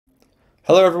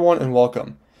Hello everyone and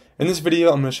welcome. In this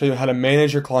video I'm going to show you how to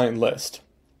manage your client list.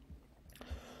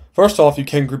 First off, you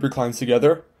can group your clients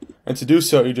together, and to do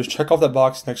so you just check off that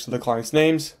box next to the client's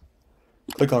names,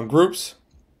 click on groups,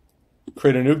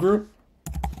 create a new group,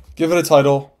 give it a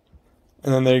title,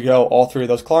 and then there you go, all three of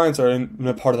those clients are in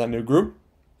a part of that new group.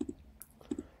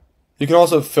 You can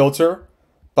also filter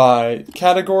by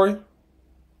category,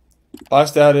 by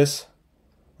status,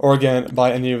 or again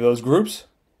by any of those groups.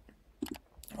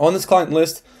 On this client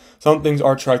list, some things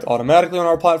are tracked automatically on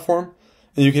our platform,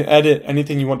 and you can edit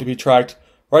anything you want to be tracked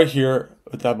right here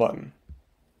with that button.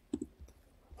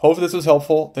 Hopefully this was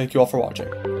helpful. Thank you all for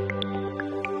watching.